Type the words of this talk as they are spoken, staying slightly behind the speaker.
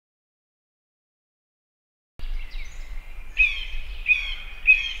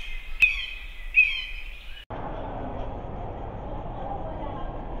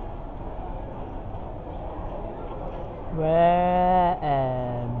Where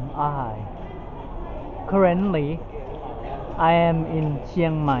am I? Currently, I am in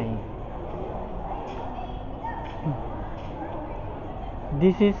Chiangmai.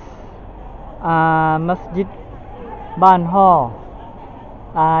 This is Masjid Ban Ho.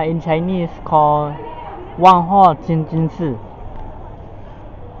 In Chinese called Wang Ho Jin Jin Si.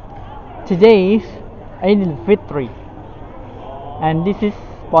 Today is Eid Fitri, and this is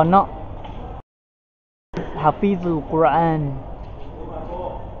Ponok Hafizul Quran.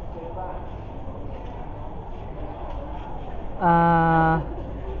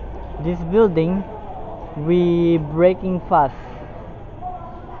 This building we breaking fast,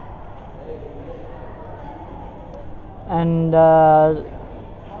 and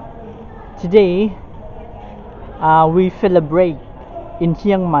today we celebrate in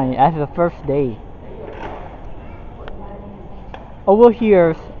Chiang Mai as the first day. Over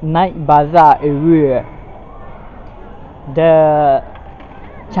here's night bazaar area, the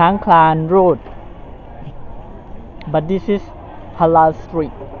Chiangmai road, but this is Halal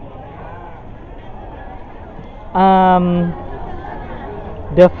street.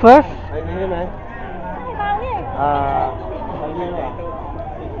 The first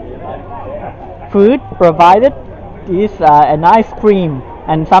food provided is an ice cream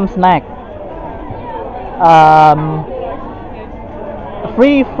and some snack.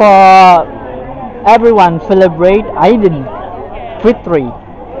 Free for everyone celebrate Eid Fitri.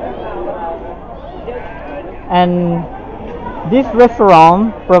 And this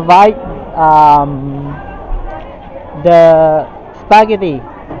restaurant provide the spaghetti.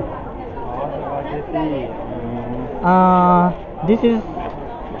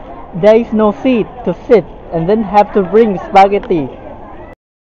 There is no seat to sit, and then have to bring spaghetti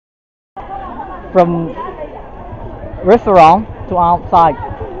from restaurant to outside.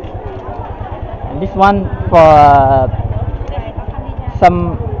 And this one for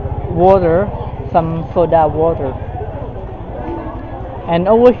some water, some soda water. And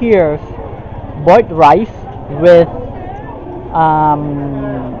over here, boiled rice with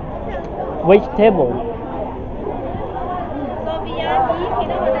vegetable.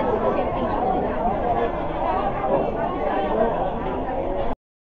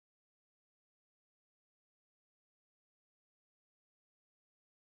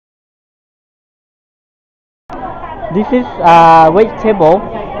 This is vegetable,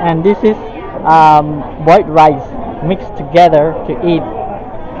 and this is boiled rice mixed together to eat.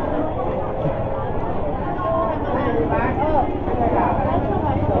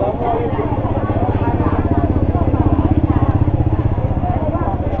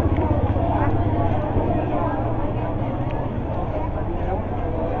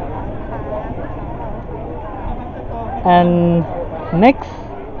 And next,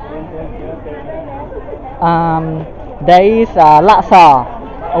 there is laksa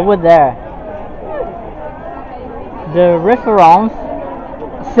over there. The restaurants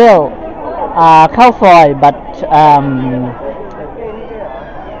sell khao soi, but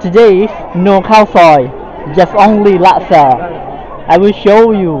today no khao soi, just only laksa. I will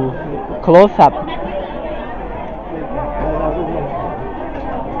show you close up.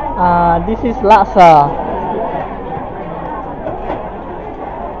 This is laksa.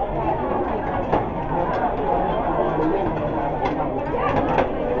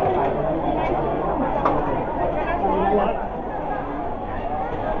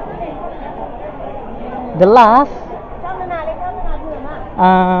 The last,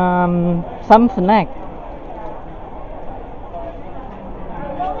 some snack.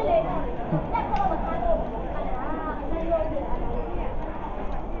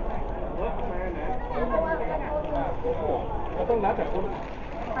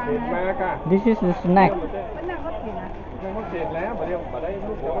 This is the snack.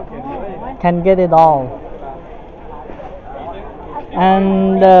 Can get it all.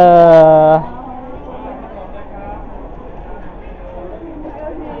 And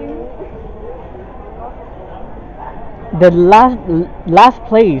the last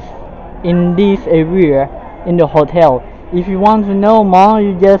place in this area in the hotel. If you want to know more,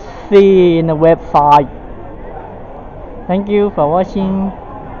 you just see in the website. Thank you for watching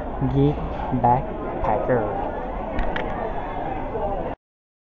Geek Backpacker.